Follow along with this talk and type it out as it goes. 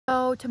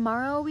So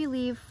tomorrow we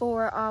leave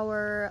for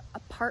our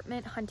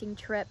apartment hunting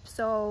trip.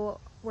 So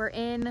we're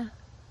in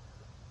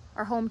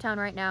our hometown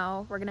right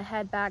now. We're gonna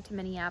head back to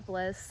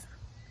Minneapolis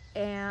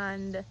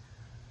and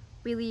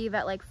we leave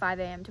at like 5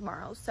 a.m.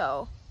 tomorrow.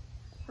 So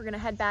we're gonna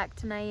head back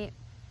tonight.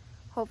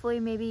 Hopefully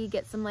maybe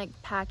get some like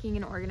packing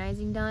and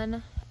organizing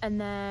done. And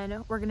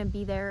then we're gonna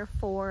be there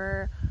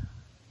for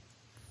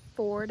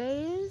 4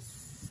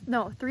 days.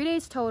 No, 3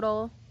 days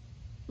total.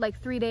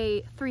 Like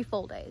 3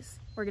 full days.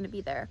 We're gonna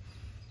be there.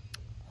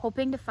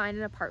 Hoping to find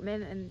an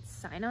apartment and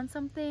sign on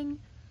something.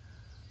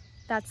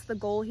 That's the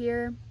goal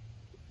here.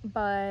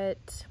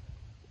 But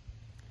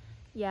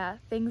yeah,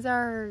 things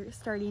are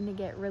starting to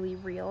get really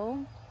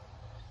real.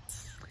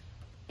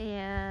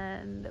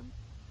 And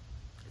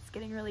it's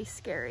getting really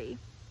scary.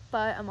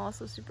 But I'm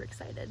also super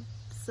excited.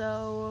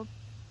 So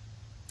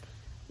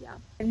yeah.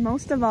 And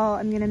most of all,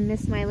 I'm gonna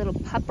miss my little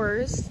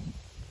puppers.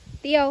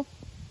 Theo.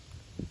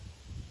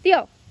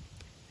 Theo.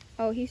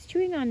 Oh, he's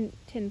chewing on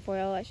tin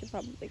foil. I should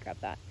probably grab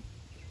that.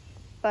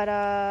 But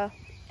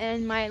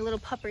and my little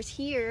puppers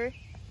here.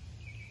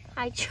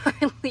 Hi,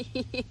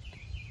 Charlie.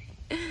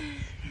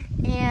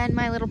 And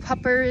my little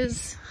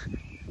puppers.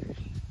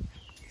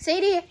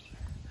 Sadie,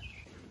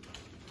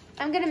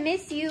 I'm gonna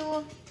miss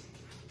you.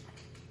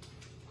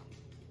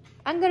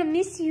 I'm gonna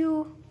miss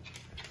you.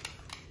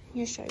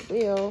 Yes, I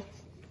will.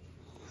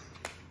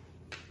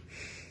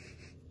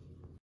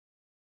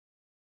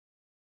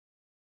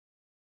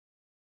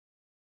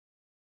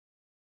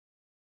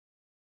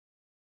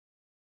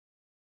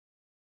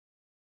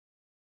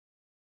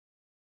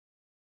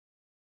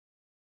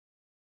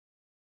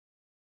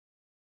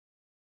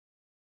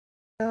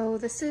 So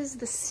this is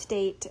the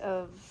state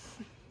of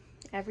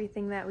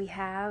everything that we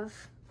have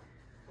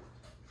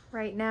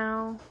right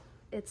now.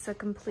 It's a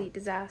complete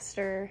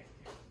disaster.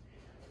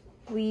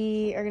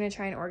 We are gonna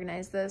try and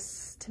organize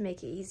this to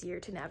make it easier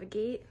to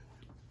navigate,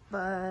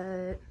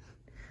 but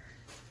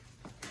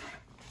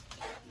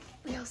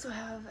we also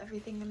have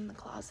everything in the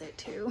closet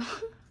too.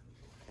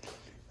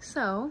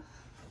 So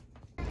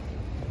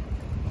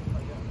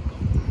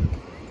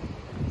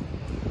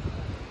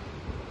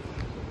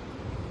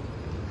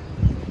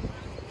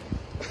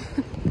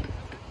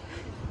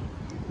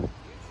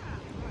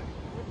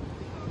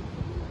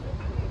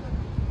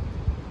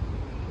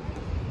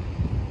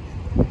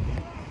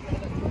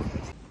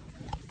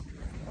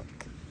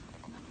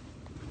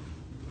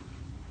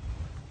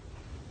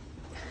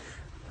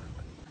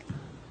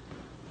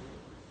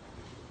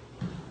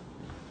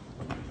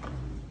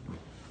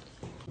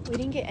we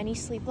didn't get any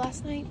sleep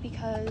last night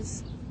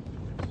because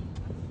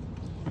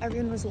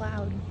everyone was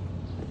loud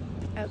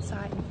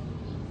outside.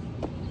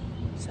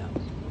 So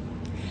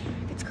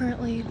it's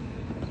currently,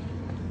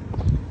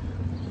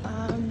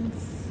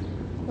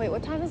 wait,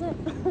 what time is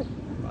it?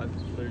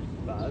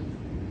 5:35.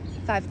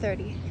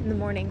 5:30 in the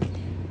morning.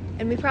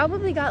 And we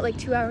probably got like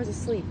 2 hours of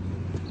sleep.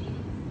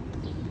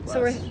 Less.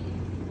 So we're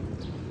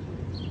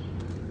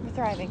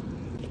thriving.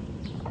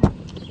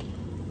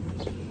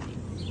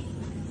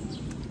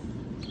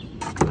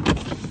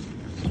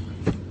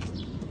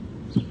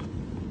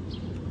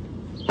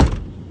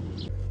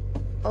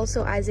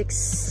 Also, Isaac's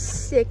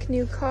sick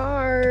new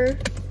car.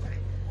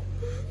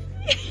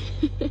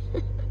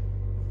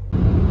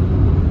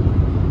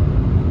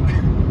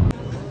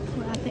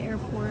 We're at the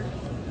airport.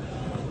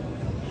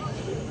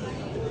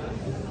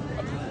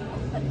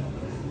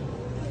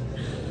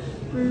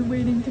 We're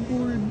waiting to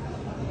board.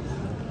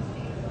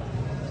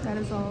 That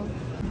is all.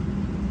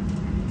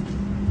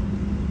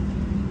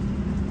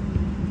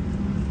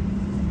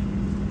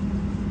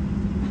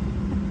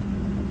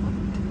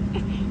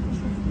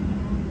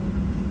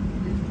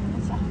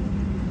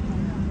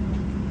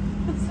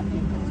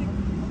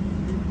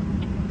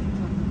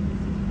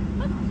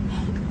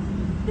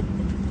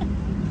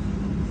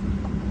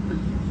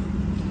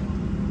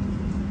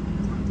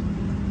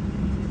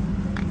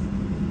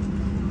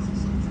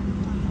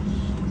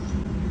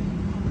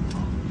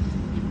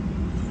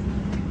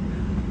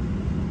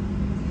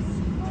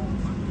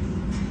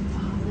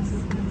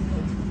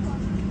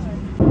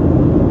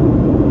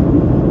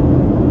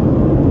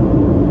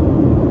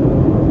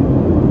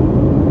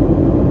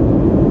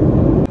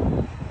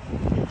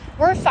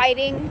 We're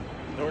fighting.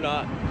 No, we're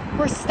not.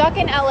 We're stuck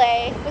in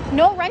LA with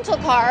no rental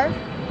car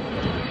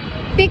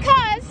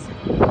because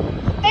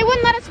they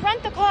wouldn't let us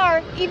rent the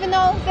car even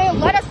though they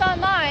let us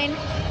online.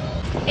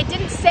 It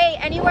didn't say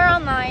anywhere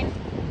online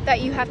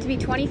that you have to be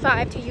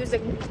 25 to use a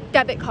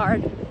debit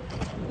card,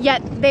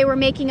 yet they were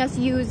making us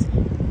use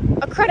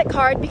a credit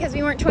card because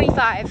we weren't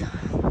 25.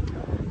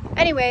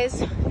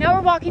 Anyways, now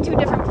we're walking to a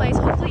different place.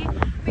 Hopefully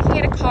we can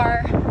get a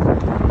car,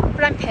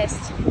 but I'm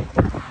pissed.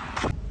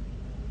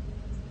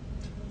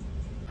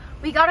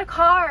 We got a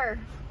car.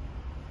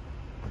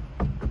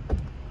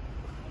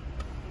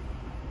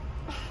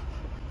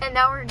 And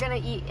now we're gonna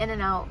eat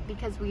In-N-Out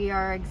because we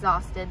are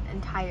exhausted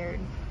and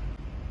tired.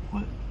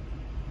 What?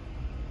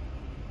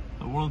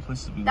 The world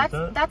places we looked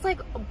at? That's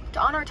like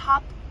on our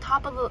top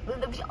of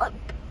the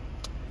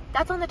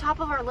that's on the top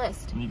of our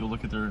list. You need to go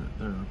look at their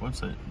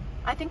website.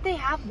 I think they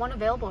have one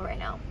available right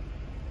now.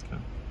 Okay.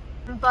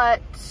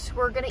 but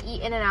we're gonna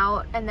eat in and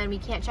out, and then we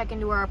can't check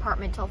into our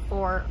apartment till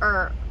 4,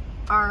 or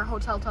our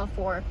hotel till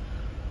 4.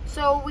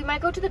 So we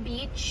might go to the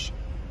beach,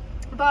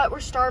 but we're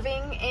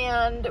starving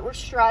and we're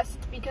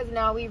stressed because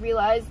now we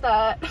realize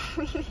that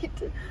we need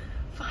to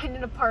find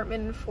an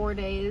apartment in 4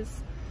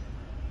 days.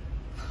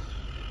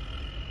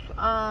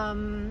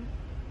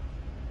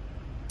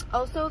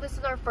 Also, this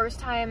is our first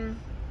time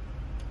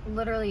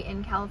literally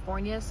in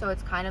California, so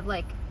it's kind of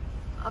like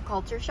a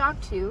culture shock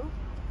too.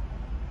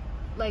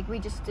 Like, we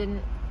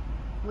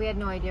had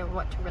no idea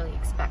what to really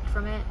expect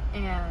from it,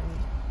 and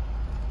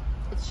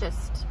it's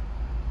just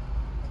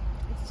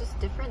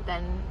different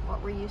than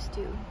what we're used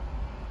to.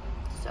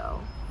 So,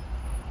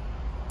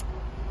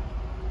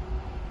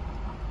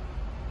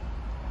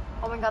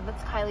 oh my god,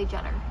 that's Kylie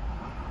Jenner.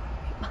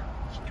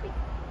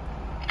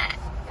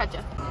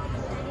 Gotcha.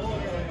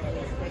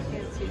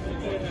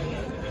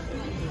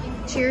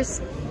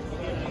 Cheers.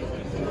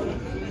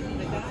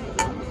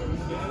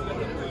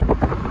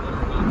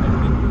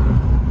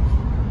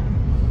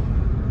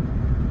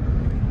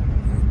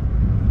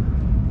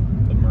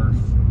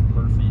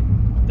 Murphy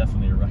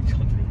definitely erected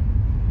me.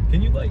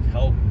 Can you like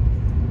help,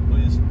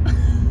 please?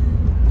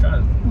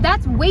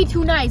 That's way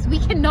too nice. We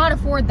cannot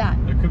afford that.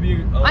 There could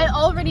be. I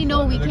already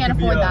know we can't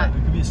afford that.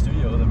 There could be a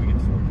studio that we can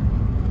afford.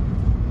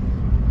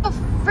 How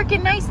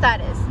freaking nice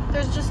that is.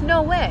 There's just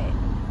no way.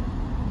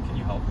 Can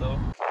you help though?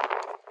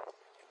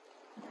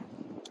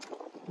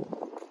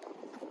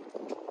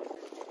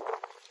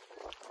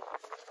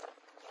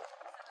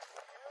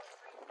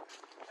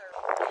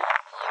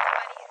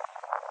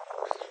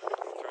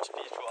 First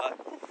beach walk.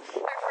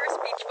 Our first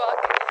beach walk.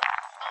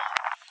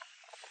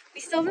 We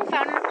still haven't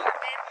found an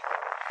apartment.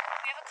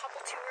 We have a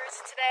couple tours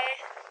today,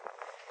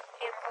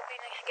 and we're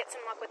hoping to get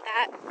some luck with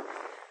that.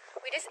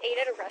 We just ate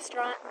at a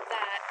restaurant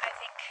that I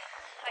think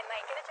I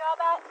might get a job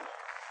at.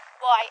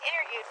 Well, I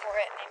interviewed for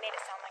it and they made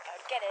it sound like I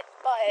would get it,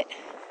 but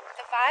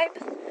the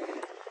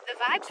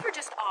vibes were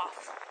just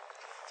off.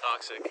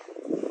 Toxic.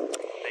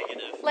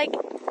 Negative. Like,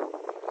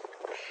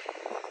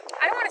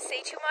 I don't want to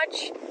say too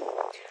much,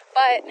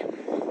 but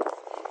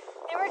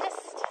they were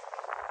just,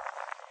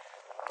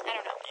 I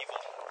don't know. Evil.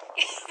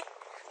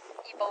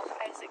 Evil,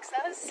 Isaac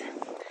says.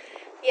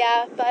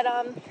 Yeah, but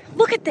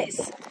look at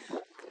this.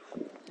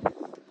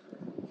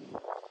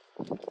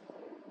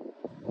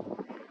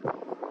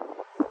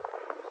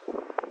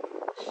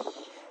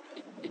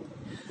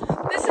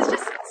 This is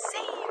just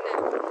insane.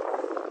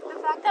 The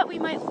fact that we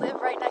might live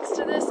right next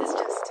to this is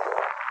just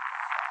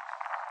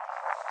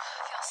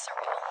feels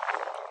surreal.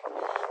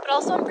 But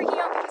also I'm freaking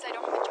out because I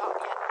don't have a job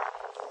yet.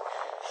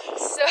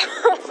 So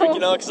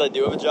Freaking out because I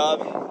do have a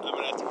job. I'm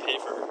gonna have to pay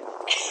for her. You're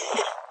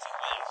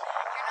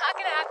not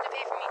gonna have to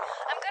pay for me.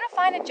 I'm gonna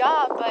find a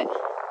job, but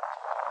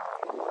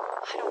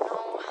I don't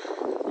know.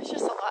 There's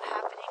just a lot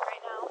happening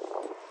right now.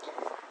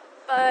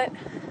 But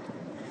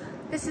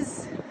this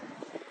is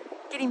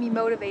getting me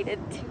motivated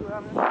to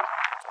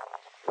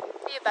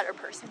be a better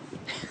person.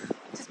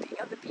 Just being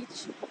on the beach.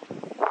 It's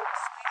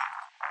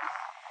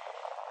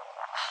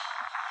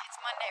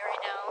Monday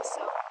right now,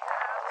 so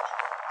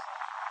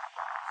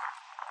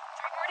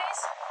 3 more days?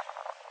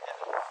 Yeah.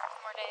 3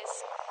 more days.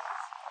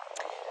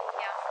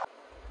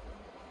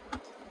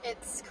 Yeah.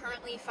 It's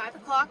currently 5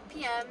 o'clock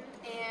p.m.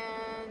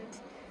 and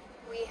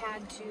we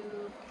had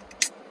to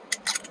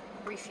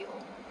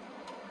refuel.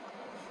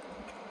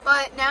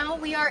 But now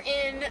we are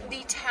in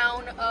the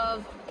town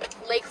of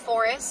Lake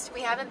Forest.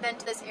 We haven't been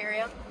to this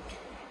area,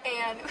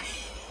 and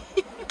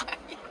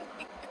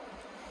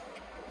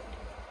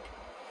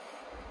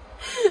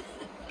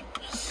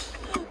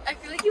I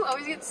feel like you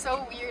always get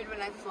so weird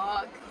when I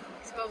vlog.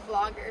 So I'm a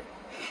vlogger.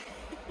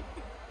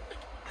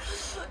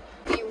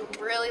 We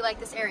really like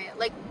this area.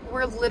 Like,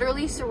 we're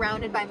literally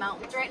surrounded by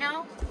mountains right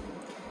now.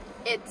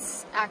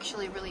 It's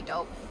actually really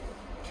dope.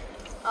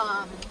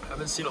 I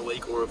haven't seen a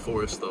lake or a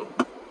forest though.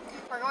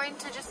 We're going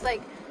to just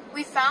like,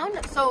 we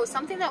found, so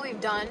something that we've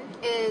done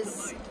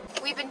is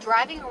we've been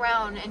driving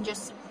around and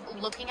just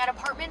looking at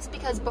apartments,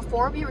 because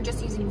before we were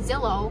just using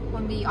Zillow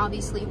when we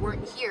obviously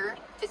weren't here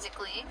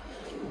physically,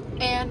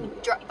 and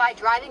by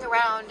driving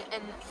around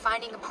and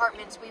finding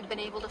apartments, we've been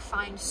able to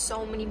find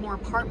so many more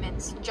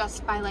apartments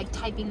just by like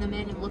typing them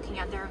in and looking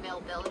at their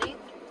availability,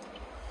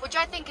 which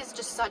I think is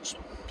just such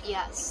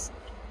BS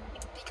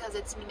because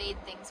it's made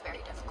things very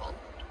difficult.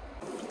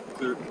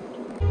 Clear.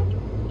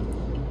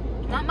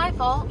 Not my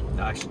fault.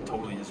 That actually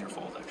totally is your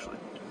fault, actually.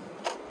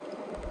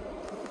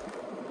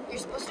 You're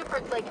supposed to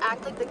like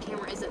act like the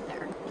camera isn't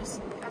there. Just,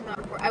 I'm not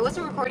recording. I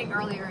wasn't recording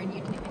earlier and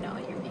you didn't even know,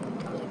 and you're being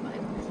totally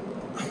fine.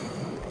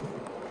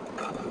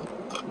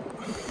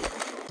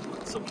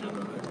 Some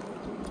camera there.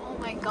 Oh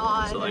my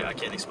god. So like I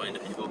can't explain to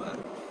people that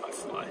I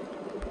fly.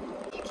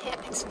 You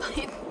can't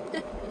explain.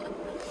 That's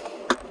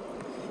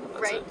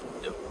right? It.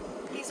 Yep.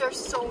 These are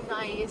so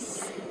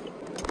nice.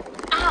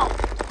 Ow!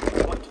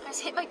 What? I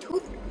just hit my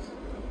tooth.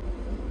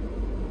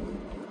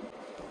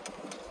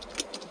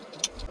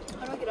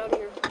 How do I get out of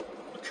here?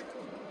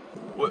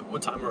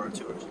 What time are our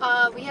tours?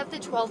 We have the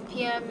 12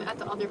 p.m. at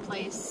the other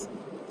place.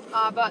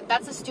 But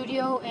that's a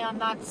studio,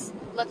 and that's,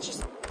 let's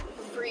just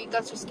freak.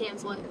 Let's just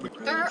cancel it.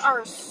 There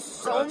are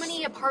so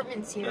many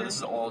apartments here. Yeah, this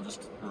is all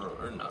just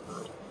or not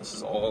rural. This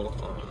is all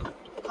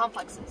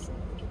complexes.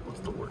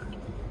 What's the word?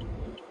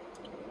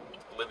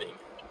 Living.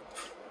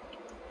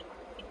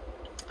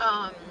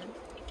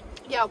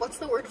 Yeah, what's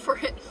the word for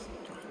it?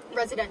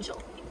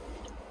 Residential.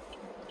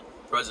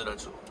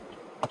 Residential.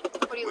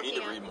 What are you looking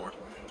at? We need to read more.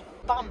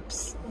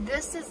 Bumps.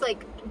 This is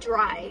like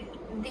dry.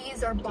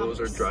 These are bumps.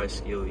 Those are dry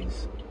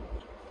skillies.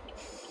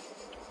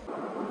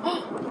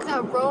 Look at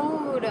that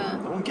road.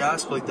 Don't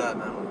gasp like that,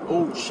 man.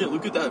 Oh shit,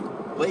 look at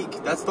that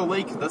lake. That's the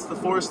lake. That's the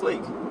forest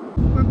lake.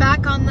 We're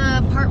back on the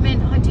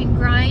apartment hunting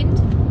grind.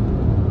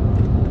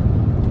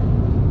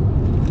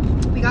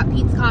 We got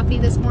Pete's coffee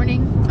this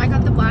morning. I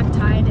got the black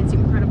tie and it's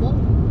incredible.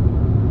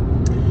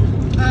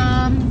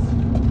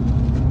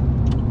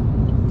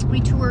 We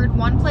toured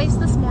one place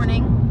this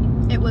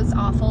morning. It was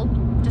awful,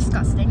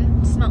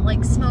 disgusting. It smelled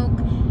like smoke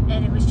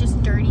and it was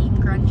just dirty and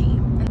grungy.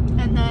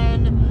 And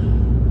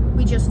then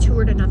we just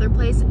toured another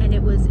place and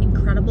it was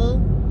incredible,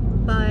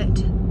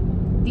 but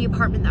the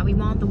apartment that we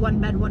want, the 1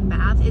 bed, 1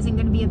 bath, isn't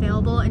going to be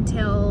available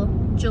until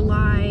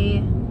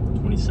July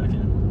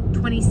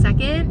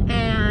 22nd,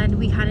 and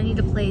we kind of need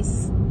a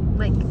place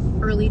like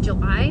early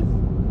July,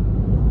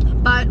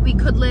 but we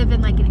could live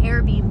in like an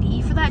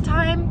Airbnb for that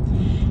time,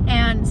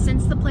 and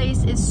since the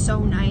place is so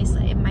nice,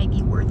 it might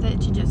be worth it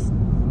to just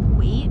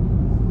wait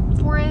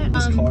for it.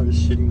 This car is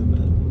shitting the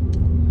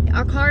bed.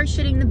 Our car is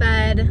shitting the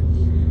bed.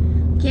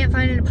 Can't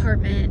find an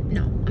apartment.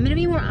 No, I'm gonna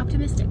be more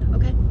optimistic,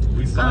 okay?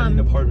 We find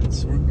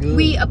apartments. We're good.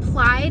 We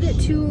applied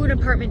to an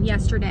apartment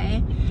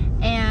yesterday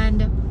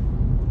and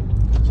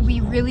we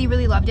really,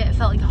 really loved it. It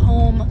felt like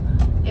home.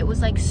 It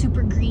was like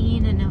super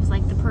green and it was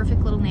like the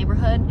perfect little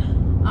neighborhood.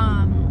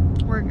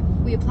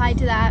 We applied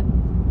to that,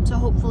 so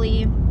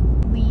hopefully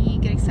we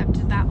get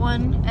accepted to that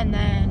one, and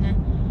then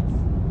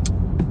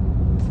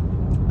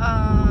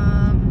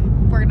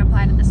we're gonna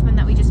apply to this one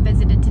that we just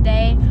visited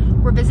today.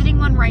 We're visiting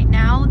one right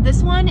now.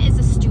 This one is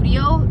a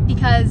studio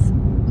because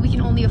we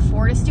can only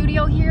afford a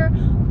studio here,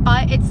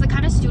 but it's the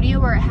kind of studio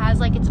where it has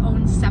like its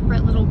own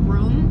separate little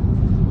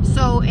room.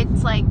 So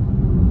it's like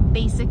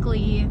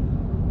basically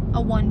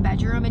a 1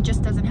 bedroom. It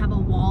just doesn't have a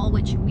wall,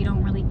 which we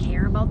don't really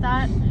care about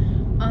that.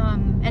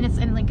 And it's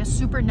in like a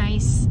super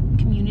nice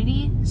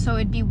community, so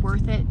it'd be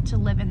worth it to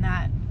live in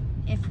that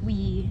if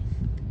we,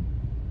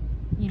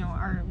 you know,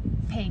 are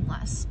paying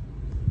less.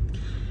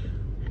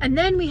 And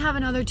then we have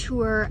another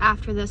tour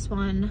after this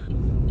one.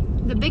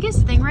 The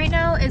biggest thing right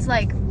now is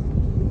like,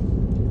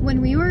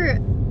 when we were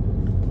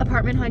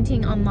apartment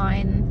hunting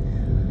online,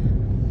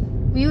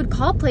 we would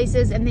call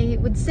places and they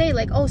would say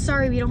like, oh,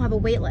 sorry, we don't have a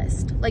wait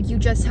list. Like, you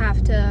just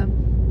have to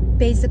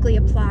basically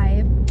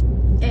apply,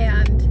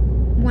 and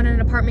when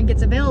an apartment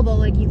gets available,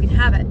 like, you can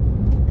have it.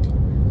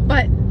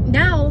 But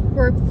now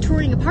we're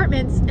touring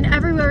apartments and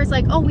everywhere is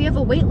like, oh, we have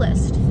a wait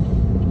list.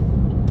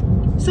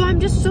 So I'm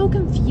just so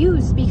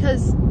confused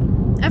because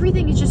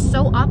everything is just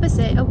so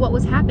opposite of what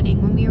was happening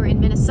when we were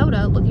in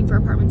Minnesota looking for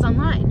apartments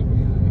online.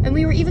 And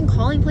we were even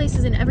calling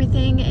places and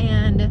everything,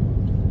 and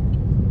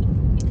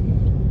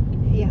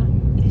yeah,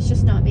 it's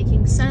just not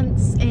making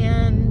sense.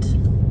 And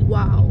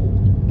wow,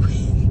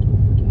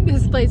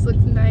 this place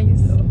looks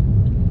nice.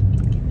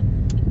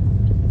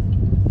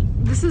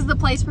 This is the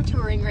place we're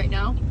touring right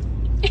now.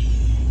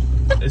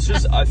 It's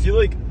just, I feel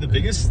like the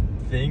biggest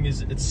thing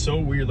is it's so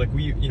weird. Like,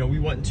 we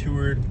went and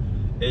toured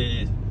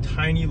a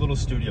tiny little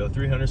studio,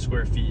 300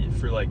 square feet,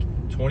 for like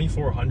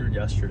 $2,400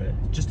 yesterday.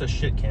 Just a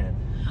shit can.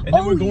 And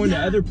then we're going to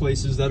other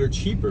places that are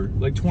cheaper,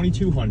 like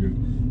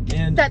 $2,200.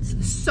 And that's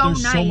so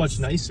nice. So much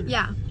nicer.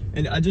 Yeah.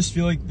 And I just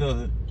feel like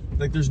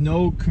there's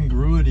no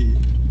congruity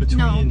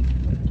between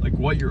like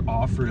what you're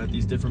offered at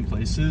these different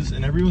places,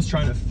 and everyone's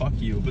trying to fuck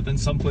you, but then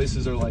some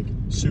places are like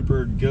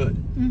super good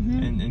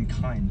and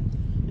kind.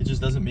 It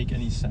just doesn't make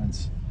any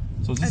sense.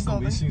 So is this the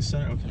leasing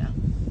center? Okay. Yeah.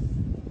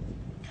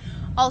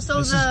 Also,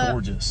 this is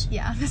gorgeous.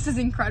 Yeah, this is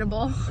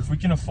incredible. If we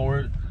can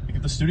afford,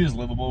 if the studio is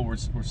livable, we're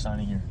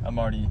signing here. I'm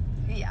already.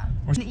 Yeah.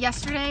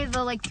 Yesterday,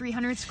 the like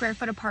 300 square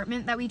foot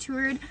apartment that we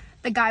toured,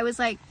 the guy was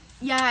like,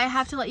 yeah, I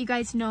have to let you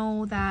guys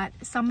know that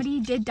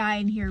somebody did die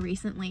in here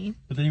recently.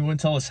 But then he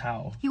wouldn't tell us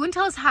how. He wouldn't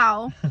tell us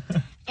how.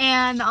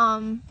 And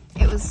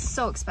it was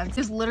so expensive.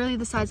 It was literally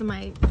the size of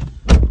my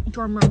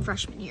dorm room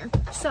freshman year.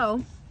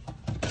 So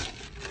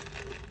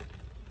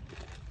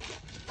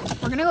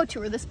we're gonna go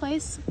tour this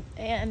place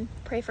and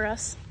pray for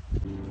us.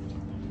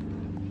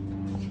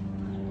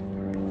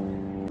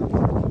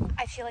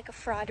 I feel like a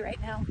fraud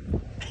right now.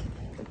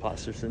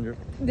 Imposter syndrome.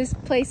 This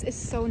place is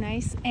so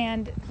nice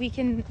and we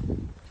can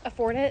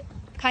afford it,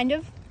 kind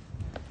of.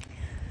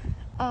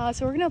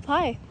 So we're gonna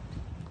apply.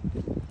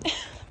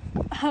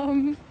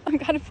 I'm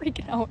kind of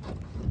freaking out.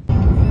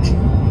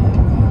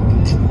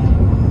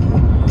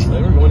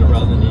 They were going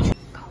around the nature.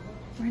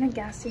 We're in a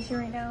gas station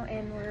right now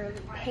and we're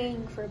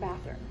paying for a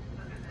bathroom.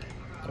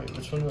 Wait,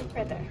 which one?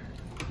 Right there.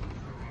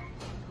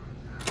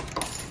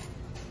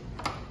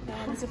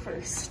 That is a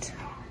first.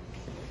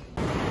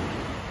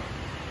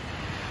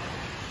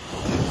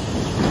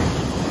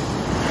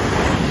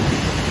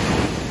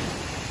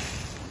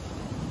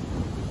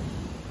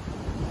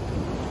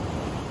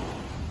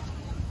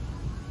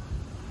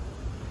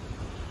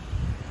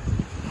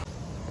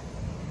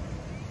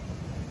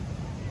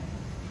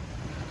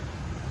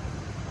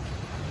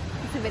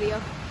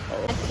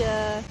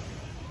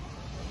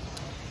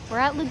 We're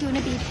at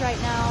Laguna Beach right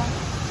now.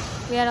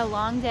 We had a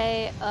long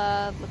day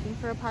of looking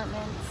for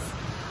apartments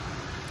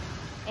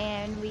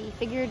and we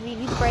figured we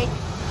need a break.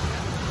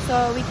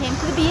 So we came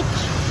to the beach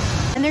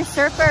and there's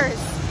surfers.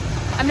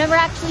 I've never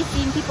actually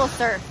seen people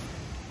surf.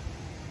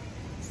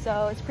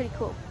 So it's pretty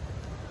cool.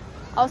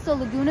 Also,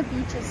 Laguna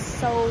Beach is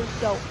so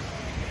dope.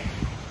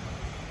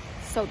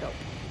 So dope.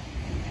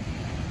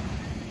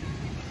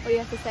 What do you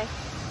have to say?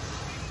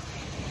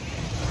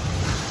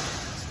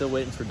 Still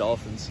waiting for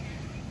dolphins.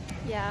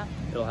 Yeah.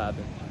 It'll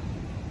happen.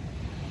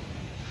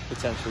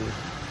 Potentially.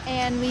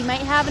 And we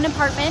might have an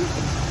apartment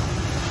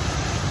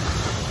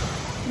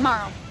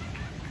tomorrow.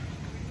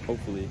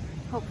 Hopefully.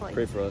 Hopefully.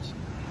 Pray for us.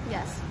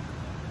 Yes.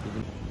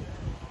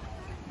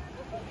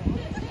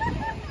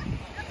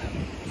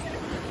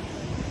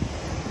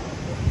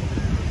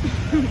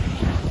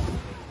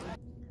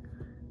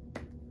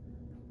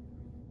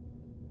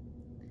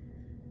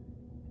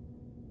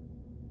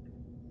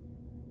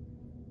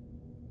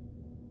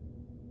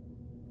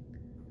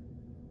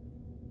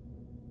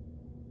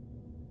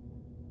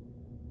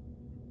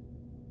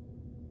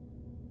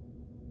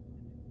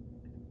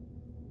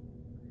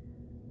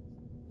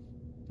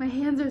 My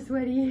hands are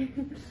sweaty.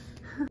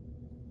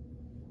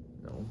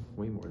 No,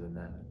 way more than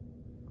that.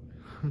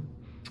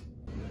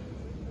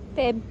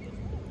 Babe.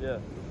 Yeah.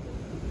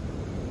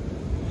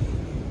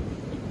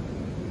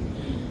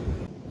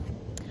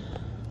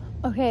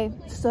 Okay,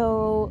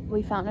 so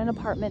we found an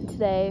apartment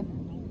today.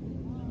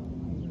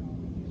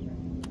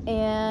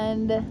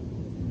 And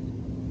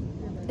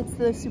it's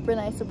the super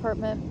nice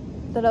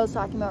apartment that I was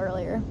talking about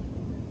earlier.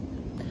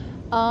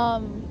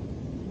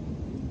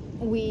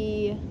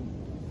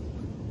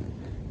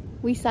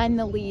 We signed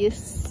the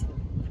lease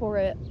for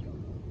it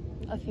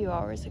a few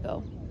hours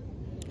ago.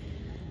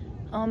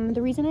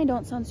 The reason I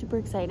don't sound super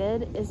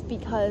excited is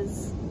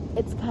because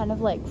it's kind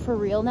of like for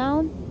real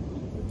now,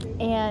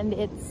 and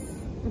it's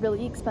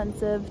really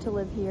expensive to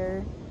live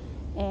here,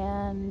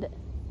 and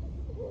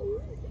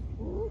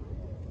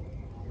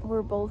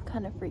we're both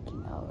kind of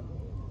freaking out.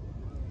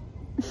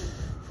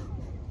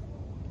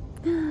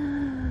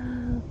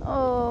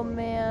 Oh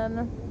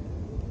man.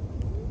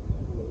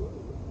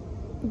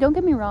 Don't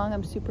get me wrong,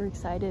 I'm super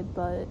excited,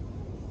 but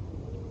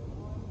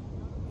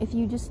if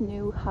you just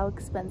knew how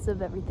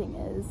expensive everything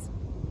is,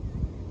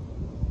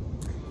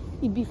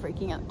 you'd be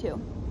freaking out too.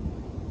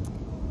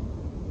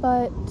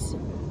 But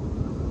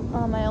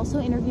I also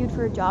interviewed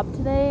for a job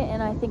today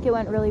and I think it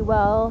went really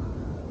well.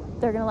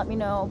 They're gonna let me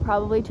know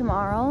probably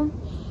tomorrow.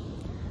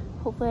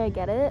 Hopefully I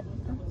get it,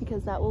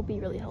 because that will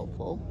be really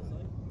helpful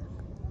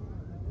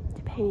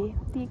to pay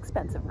the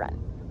expensive rent.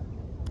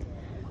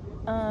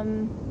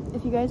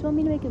 If you guys want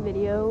me to make a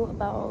video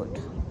about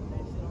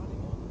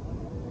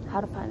how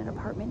to find an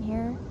apartment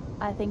here,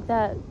 I think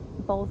that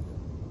both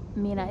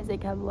me and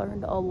Isaac have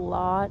learned a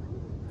lot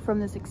from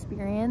this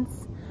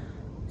experience.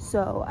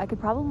 So I could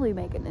probably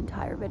make an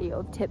entire video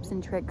of tips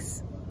and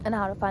tricks on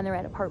how to find the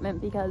right apartment,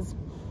 because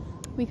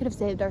we could have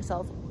saved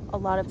ourselves a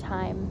lot of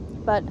time.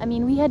 But I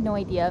mean, we had no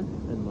idea.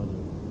 And money.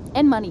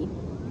 And money.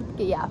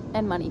 Yeah,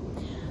 and money.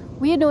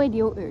 We had no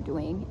idea what we were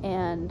doing,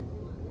 and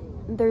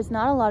there's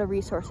not a lot of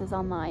resources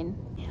online.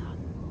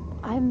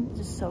 I'm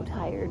just so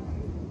tired.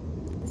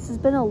 This has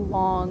been a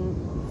long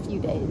few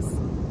days,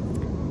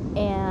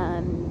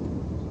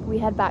 and we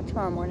head back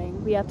tomorrow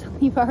morning. We have to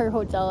leave our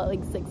hotel at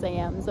like 6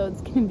 a.m. so it's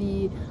gonna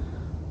be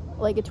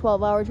like a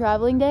 12-hour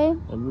traveling day.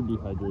 And we're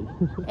dehydrated.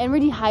 And we're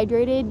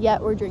dehydrated,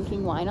 yet we're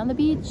drinking wine on the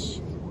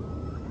beach.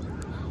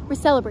 We're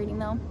celebrating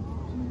though.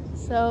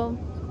 So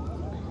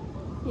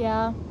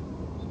yeah,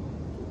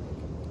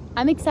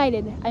 I'm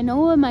excited. I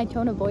know in my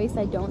tone of voice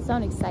I don't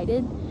sound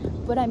excited,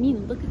 but I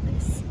mean, look at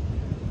this.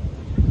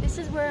 This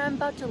is where I'm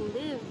about to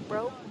live,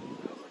 bro.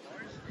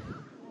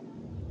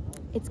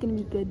 It's gonna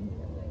be good.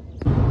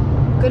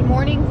 Good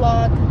morning,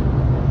 vlog.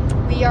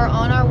 We are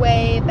on our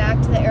way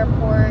back to the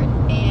airport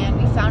and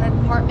we found an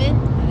apartment.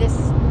 This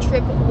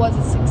trip was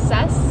a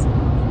success.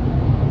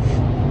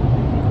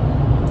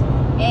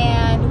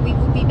 And we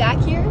will be back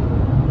here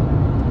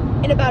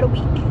in about a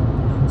week.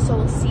 So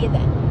we'll see you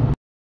then.